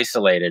that's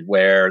isolated,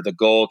 where the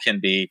goal can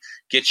be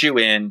get you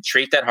in,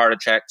 treat that heart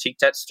attack, treat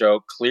that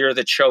stroke, clear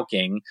the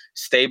choking,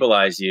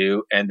 stabilize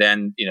you, and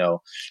then,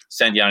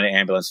 send you on an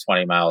ambulance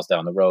 20 miles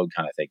down the road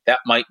kind of thing. That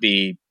might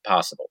be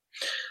possible.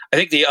 I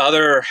think the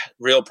other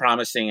real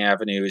promising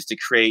avenue is to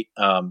create,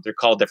 they're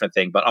called different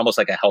things, but almost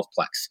like a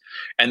healthplex.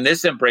 And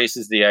this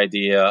embraces the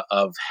idea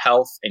of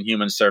health and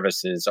human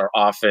services are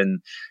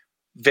often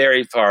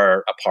very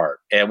far apart.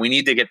 And we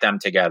need to get them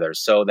together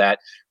so that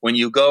when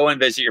you go and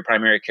visit your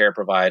primary care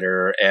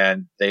provider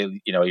and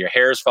your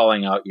hair is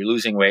falling out, you're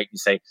losing weight, you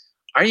say,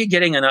 are you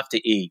getting enough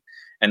to eat?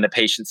 And the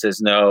patient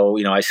says, no,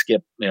 I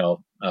skip,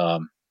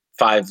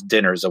 5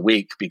 dinners a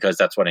week because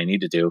that's what I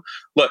need to do.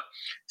 Look,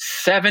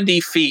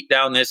 70 feet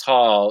down this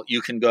hall,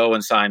 you can go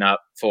and sign up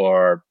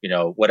for,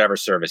 whatever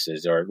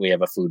services, or we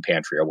have a food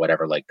pantry or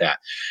whatever like that.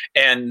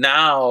 And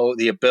now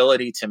the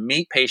ability to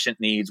meet patient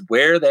needs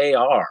where they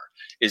are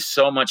is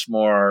so much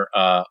more,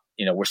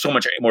 we're so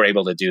much more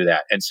able to do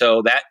that. And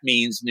so that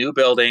means new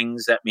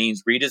buildings, that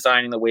means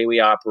redesigning the way we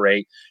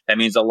operate, that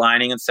means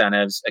aligning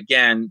incentives.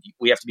 Again,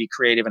 we have to be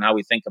creative in how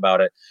we think about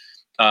it.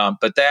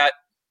 But that,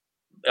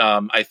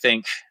 I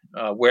think,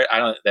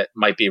 that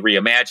might be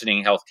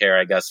reimagining healthcare,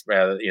 I guess,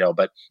 rather,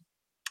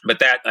 but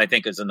that I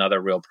think is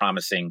another real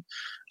promising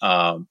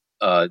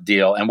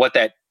deal. And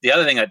the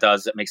other thing that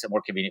does, that makes it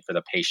more convenient for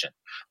the patient.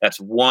 That's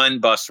one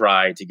bus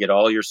ride to get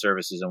all your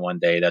services in one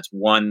day. That's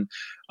one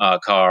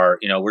car.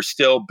 We're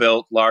still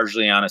built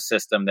largely on a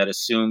system that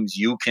assumes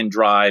you can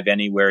drive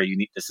anywhere you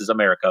need. This is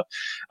America.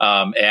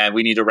 And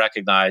we need to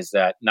recognize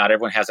that not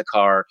everyone has a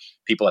car.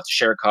 People have to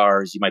share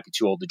cars. You might be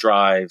too old to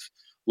drive.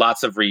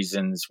 Lots of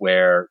reasons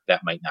where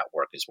that might not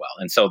work as well.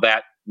 And so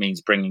that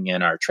means bringing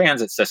in our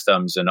transit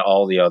systems and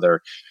all the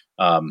other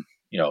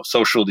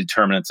social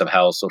determinants of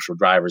health, social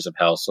drivers of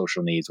health,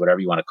 social needs, whatever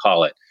you want to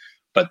call it.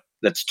 But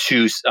that's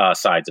two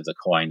sides of the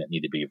coin that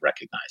need to be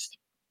recognized.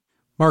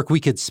 Mark,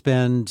 we could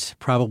spend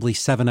probably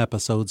 7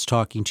 episodes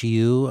talking to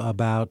you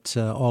about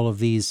all of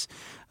these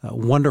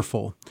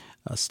wonderful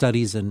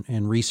studies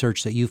and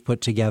research that you've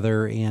put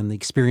together and the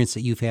experience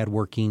that you've had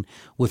working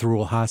with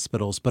rural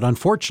hospitals. But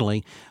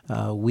unfortunately,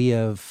 we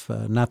have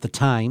not the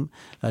time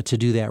to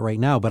do that right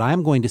now. But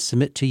I'm going to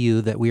submit to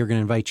you that we are going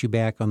to invite you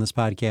back on this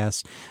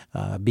podcast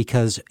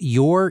because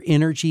your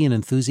energy and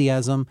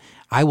enthusiasm,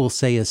 I will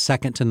say, is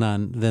second to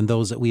none than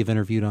those that we've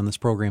interviewed on this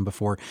program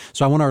before.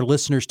 So I want our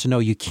listeners to know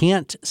you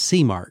can't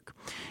see Mark,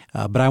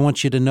 but I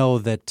want you to know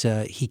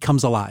that he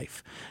comes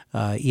alive.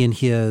 In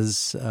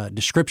his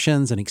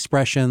descriptions and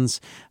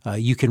expressions,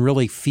 you can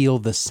really feel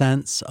the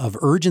sense of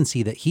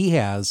urgency that he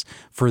has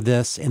for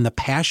this and the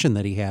passion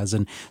that he has.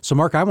 And so,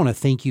 Mark, I want to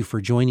thank you for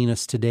joining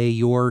us today.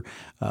 Your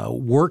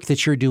work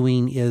that you're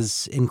doing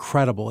is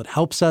incredible. It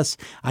helps us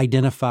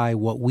identify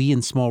what we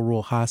in small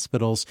rural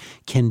hospitals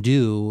can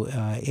do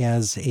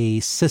as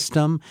a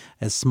system,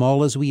 as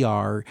small as we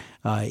are,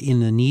 in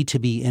the need to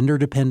be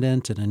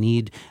interdependent and a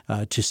need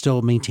to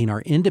still maintain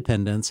our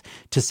independence,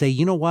 to say,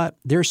 you know what,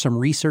 there's some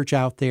research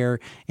out there,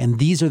 and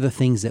these are the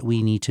things that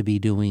we need to be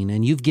doing.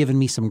 And you've given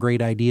me some great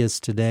ideas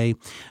today,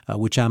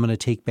 which I'm going to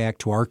take back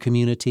to our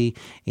community.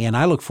 And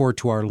I look forward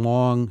to our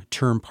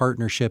long-term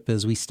partnership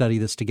as we study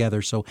this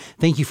together. So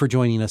thank you for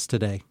joining us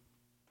today.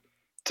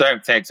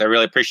 Thanks. I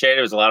really appreciate it.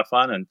 It was a lot of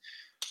fun, and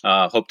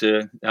hope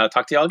to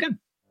talk to you all again.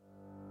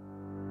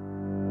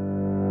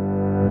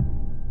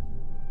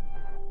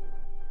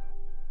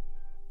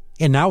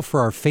 And now for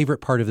our favorite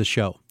part of the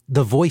show,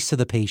 the voice of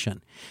the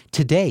patient.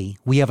 Today,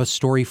 we have a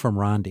story from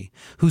Rondi,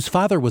 whose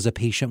father was a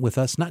patient with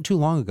us not too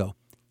long ago.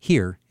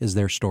 Here is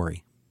their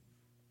story.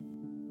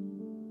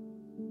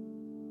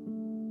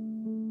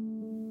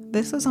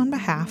 This is on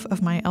behalf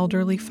of my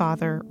elderly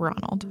father,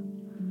 Ronald.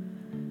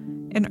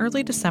 In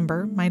early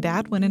December, my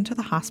dad went into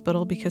the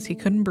hospital because he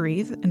couldn't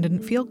breathe and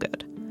didn't feel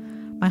good.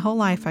 My whole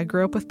life, I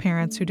grew up with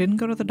parents who didn't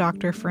go to the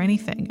doctor for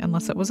anything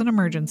unless it was an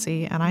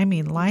emergency, and I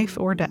mean life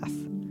or death.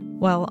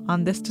 Well,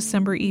 on this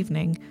December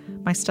evening,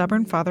 my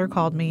stubborn father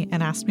called me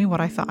and asked me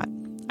what I thought.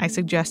 I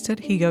suggested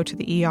he go to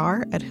the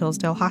ER at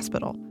Hillsdale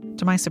Hospital.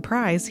 To my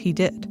surprise, he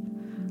did.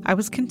 I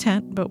was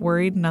content but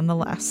worried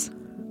nonetheless.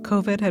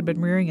 COVID had been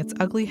rearing its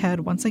ugly head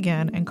once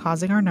again and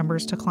causing our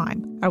numbers to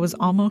climb. I was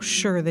almost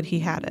sure that he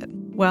had it.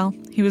 Well,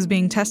 he was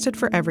being tested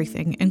for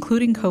everything,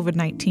 including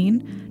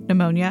COVID-19,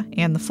 pneumonia,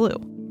 and the flu.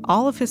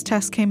 All of his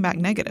tests came back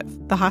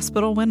negative. The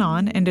hospital went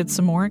on and did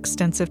some more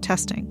extensive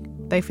testing.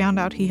 They found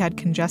out he had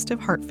congestive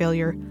heart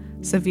failure,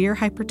 severe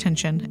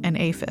hypertension, and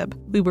AFib.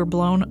 We were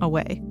blown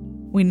away.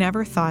 We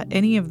never thought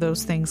any of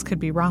those things could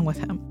be wrong with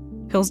him.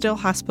 Hillsdale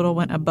Hospital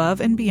went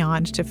above and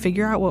beyond to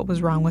figure out what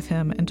was wrong with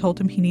him and told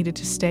him he needed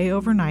to stay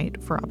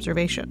overnight for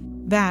observation.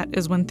 That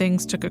is when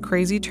things took a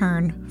crazy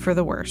turn for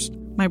the worst.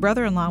 My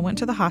brother-in-law went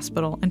to the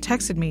hospital and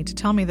texted me to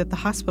tell me that the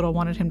hospital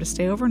wanted him to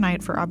stay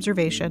overnight for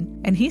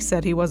observation, and he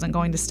said he wasn't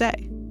going to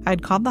stay.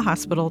 I'd called the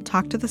hospital,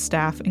 talked to the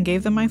staff, and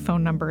gave them my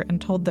phone number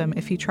and told them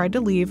if he tried to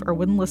leave or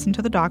wouldn't listen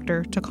to the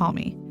doctor, to call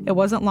me. It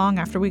wasn't long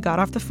after we got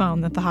off the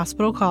phone that the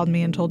hospital called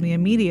me and told me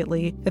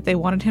immediately that they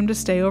wanted him to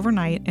stay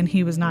overnight and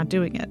he was not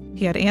doing it.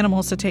 He had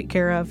animals to take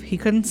care of, he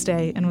couldn't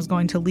stay, and was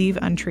going to leave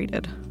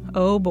untreated.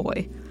 Oh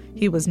boy.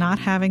 He was not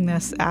having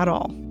this at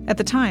all. At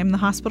the time, the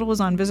hospital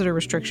was on visitor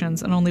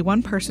restrictions and only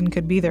one person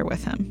could be there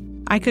with him.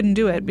 I couldn't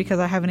do it because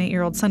I have an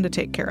 8-year-old son to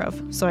take care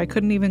of, so I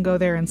couldn't even go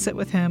there and sit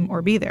with him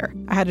or be there.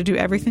 I had to do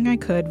everything I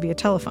could via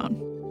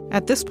telephone.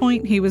 At this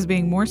point, he was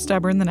being more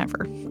stubborn than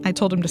ever. I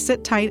told him to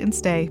sit tight and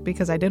stay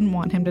because I didn't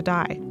want him to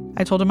die.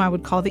 I told him I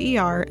would call the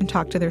ER and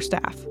talk to their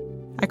staff.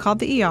 I called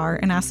the ER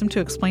and asked them to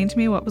explain to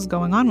me what was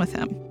going on with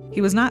him. He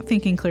was not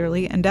thinking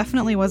clearly and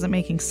definitely wasn't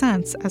making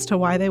sense as to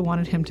why they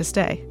wanted him to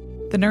stay.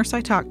 The nurse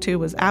I talked to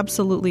was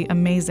absolutely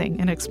amazing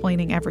in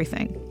explaining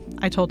everything.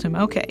 I told him,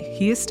 okay,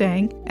 he is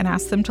staying, and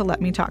asked them to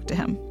let me talk to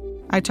him.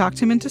 I talked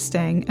him into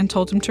staying and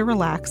told him to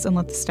relax and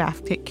let the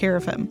staff take care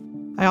of him.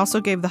 I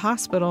also gave the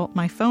hospital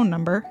my phone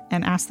number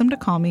and asked them to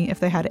call me if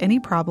they had any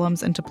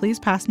problems and to please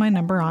pass my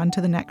number on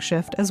to the next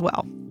shift as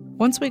well.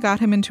 Once we got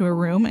him into a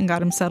room and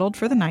got him settled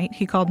for the night,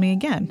 he called me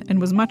again and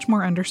was much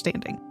more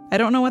understanding. I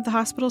don't know what the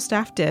hospital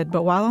staff did,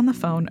 but while on the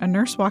phone, a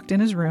nurse walked in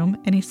his room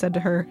and he said to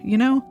her, "You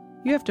know,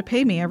 you have to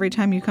pay me every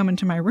time you come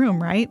into my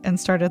room, right?" and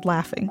started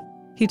laughing.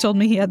 He told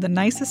me he had the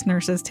nicest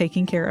nurses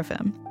taking care of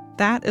him.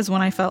 That is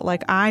when I felt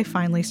like I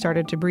finally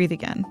started to breathe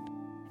again.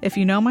 If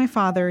you know my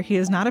father, he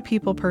is not a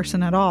people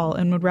person at all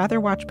and would rather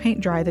watch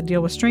paint dry than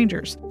deal with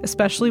strangers,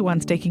 especially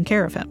ones taking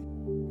care of him.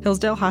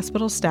 Hillsdale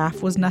Hospital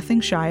staff was nothing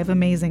shy of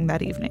amazing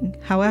that evening.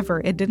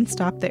 However, it didn't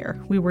stop there.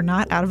 We were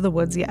not out of the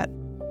woods yet.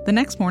 The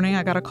next morning,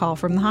 I got a call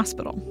from the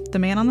hospital. The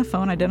man on the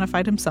phone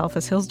identified himself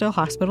as Hillsdale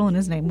Hospital and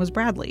his name was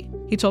Bradley.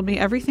 He told me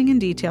everything in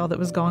detail that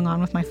was going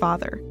on with my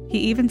father. He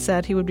even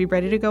said he would be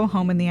ready to go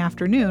home in the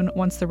afternoon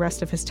once the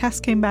rest of his tests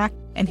came back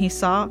and he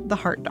saw the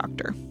heart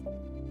doctor.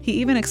 He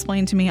even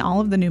explained to me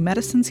all of the new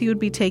medicines he would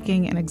be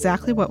taking and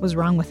exactly what was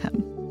wrong with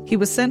him. He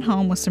was sent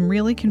home with some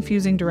really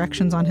confusing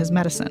directions on his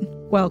medicine.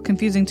 Well,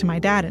 confusing to my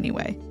dad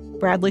anyway.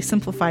 Bradley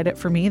simplified it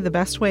for me the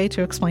best way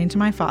to explain to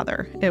my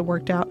father. It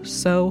worked out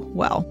so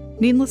well.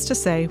 Needless to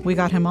say, we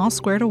got him all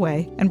squared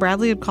away, and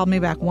Bradley had called me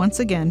back once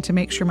again to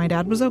make sure my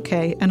dad was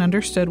okay and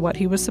understood what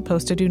he was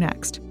supposed to do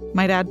next.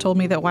 My dad told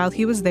me that while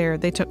he was there,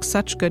 they took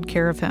such good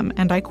care of him,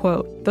 and I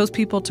quote, "Those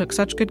people took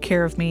such good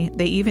care of me,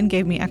 they even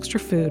gave me extra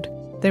food.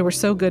 They were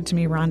so good to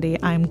me, Rondi.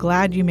 I am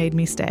glad you made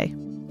me stay."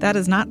 That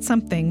is not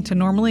something to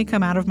normally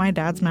come out of my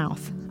dad's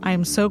mouth. I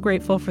am so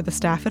grateful for the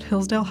staff at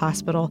Hillsdale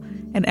Hospital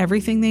and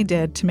everything they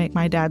did to make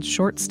my dad's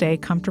short stay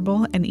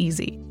comfortable and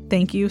easy.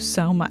 Thank you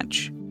so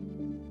much.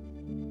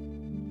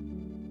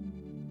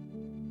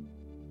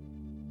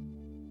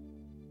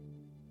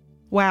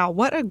 Wow,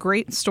 what a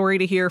great story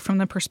to hear from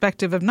the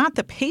perspective of not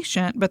the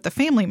patient, but the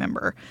family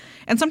member.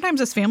 And sometimes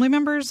as family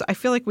members, I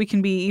feel like we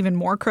can be even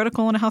more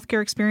critical in a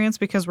healthcare experience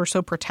because we're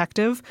so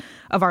protective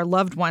of our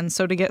loved ones.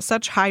 So to get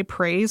such high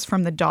praise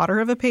from the daughter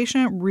of a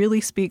patient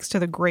really speaks to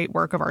the great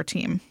work of our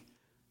team.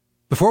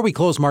 Before we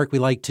close, Mark, we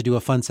like to do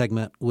a fun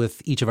segment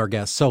with each of our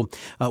guests. So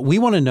we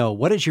want to know,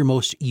 what is your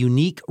most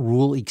unique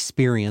rural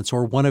experience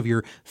or one of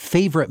your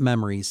favorite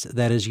memories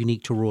that is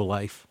unique to rural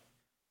life?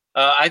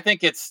 I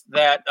think it's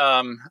that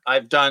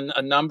I've done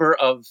a number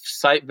of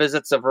site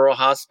visits of rural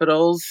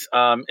hospitals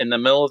in the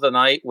middle of the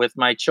night with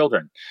my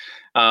children.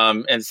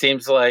 And it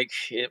seems like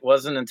it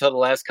wasn't until the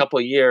last couple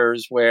of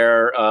years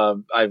where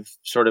I've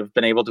sort of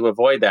been able to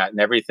avoid that, and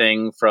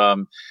everything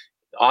from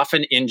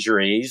often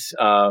injuries,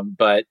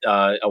 but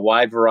a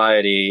wide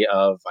variety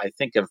of, I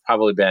think I've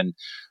probably been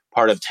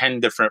part of 10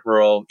 different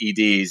rural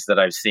EDs that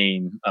I've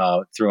seen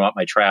throughout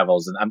my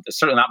travels. And I'm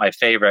certainly not my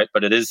favorite,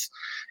 but it is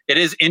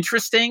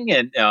interesting.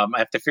 And I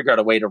have to figure out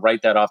a way to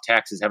write that off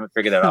taxes. Haven't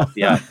figured that out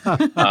yet.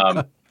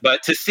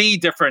 But to see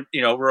different,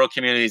 rural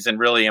communities and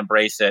really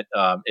embrace it,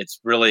 it's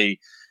really,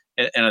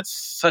 and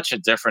it's such a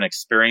different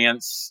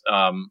experience,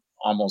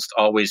 almost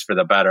always for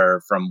the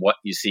better from what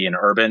you see in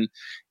urban.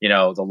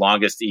 The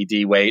longest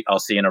ED wait I'll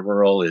see in a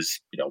rural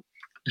is,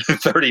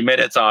 30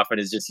 minutes often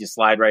is just you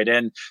slide right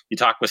in, you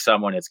talk with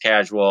someone, it's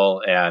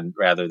casual, and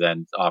rather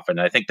than often.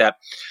 I think that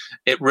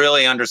it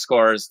really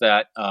underscores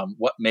that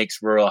what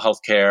makes rural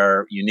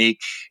healthcare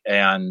unique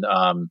and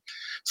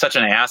such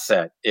an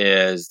asset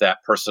is that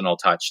personal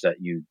touch that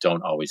you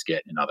don't always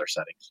get in other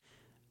settings.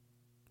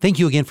 Thank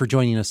you again for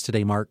joining us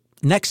today, Mark.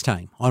 Next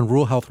time on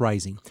Rural Health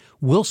Rising,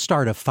 we'll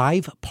start a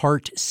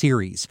 5-part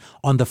series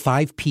on the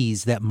 5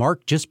 Ps that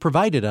Mark just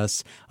provided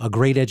us a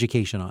great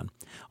education on.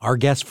 Our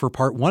guest for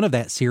part 1 of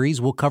that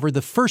series will cover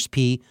the first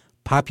P,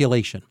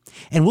 population.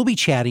 And we'll be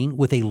chatting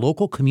with a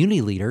local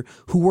community leader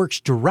who works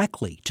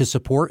directly to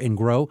support and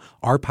grow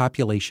our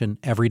population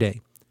every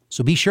day.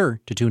 So be sure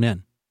to tune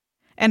in.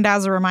 And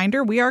as a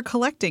reminder, we are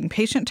collecting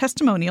patient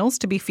testimonials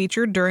to be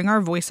featured during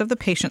our Voice of the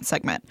Patient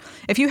segment.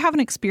 If you have an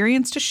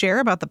experience to share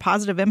about the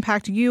positive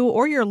impact you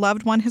or your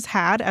loved one has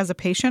had as a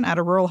patient at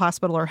a rural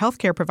hospital or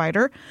healthcare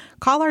provider,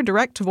 call our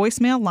direct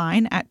voicemail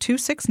line at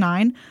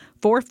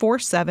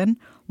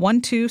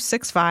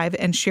 269-447-1265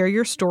 and share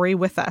your story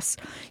with us.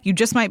 You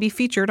just might be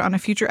featured on a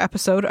future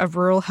episode of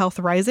Rural Health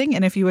Rising,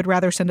 and if you would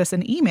rather send us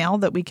an email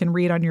that we can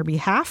read on your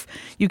behalf,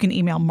 you can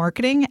email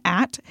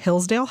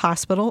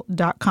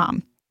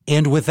marketing@hillsdalehospital.com.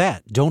 And with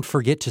that, don't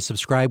forget to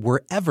subscribe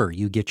wherever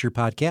you get your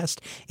podcast.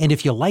 And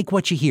if you like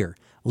what you hear,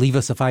 leave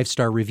us a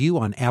 5-star review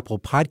on Apple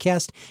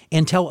Podcast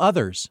and tell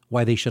others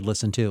why they should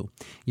listen too.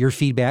 Your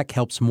feedback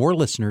helps more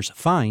listeners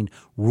find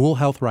Rural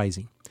Health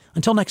Rising.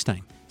 Until next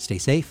time, stay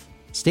safe,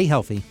 stay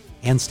healthy,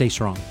 and stay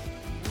strong.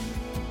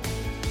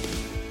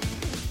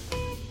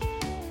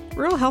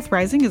 Rural Health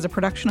Rising is a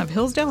production of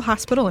Hillsdale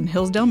Hospital in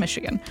Hillsdale,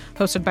 Michigan,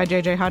 hosted by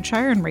J.J.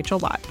 Hodshire and Rachel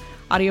Lott.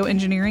 Audio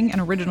engineering and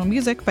original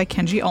music by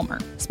Kenji Ulmer.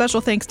 Special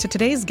thanks to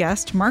today's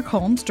guest, Mark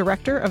Holmes,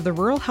 Director of the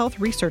Rural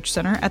Health Research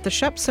Center at the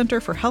Shepp Center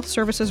for Health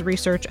Services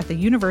Research at the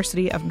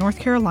University of North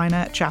Carolina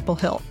at Chapel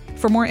Hill.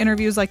 For more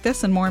interviews like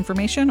this and more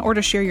information, or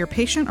to share your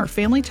patient or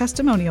family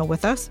testimonial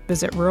with us,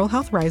 visit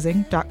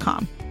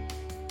ruralhealthrising.com.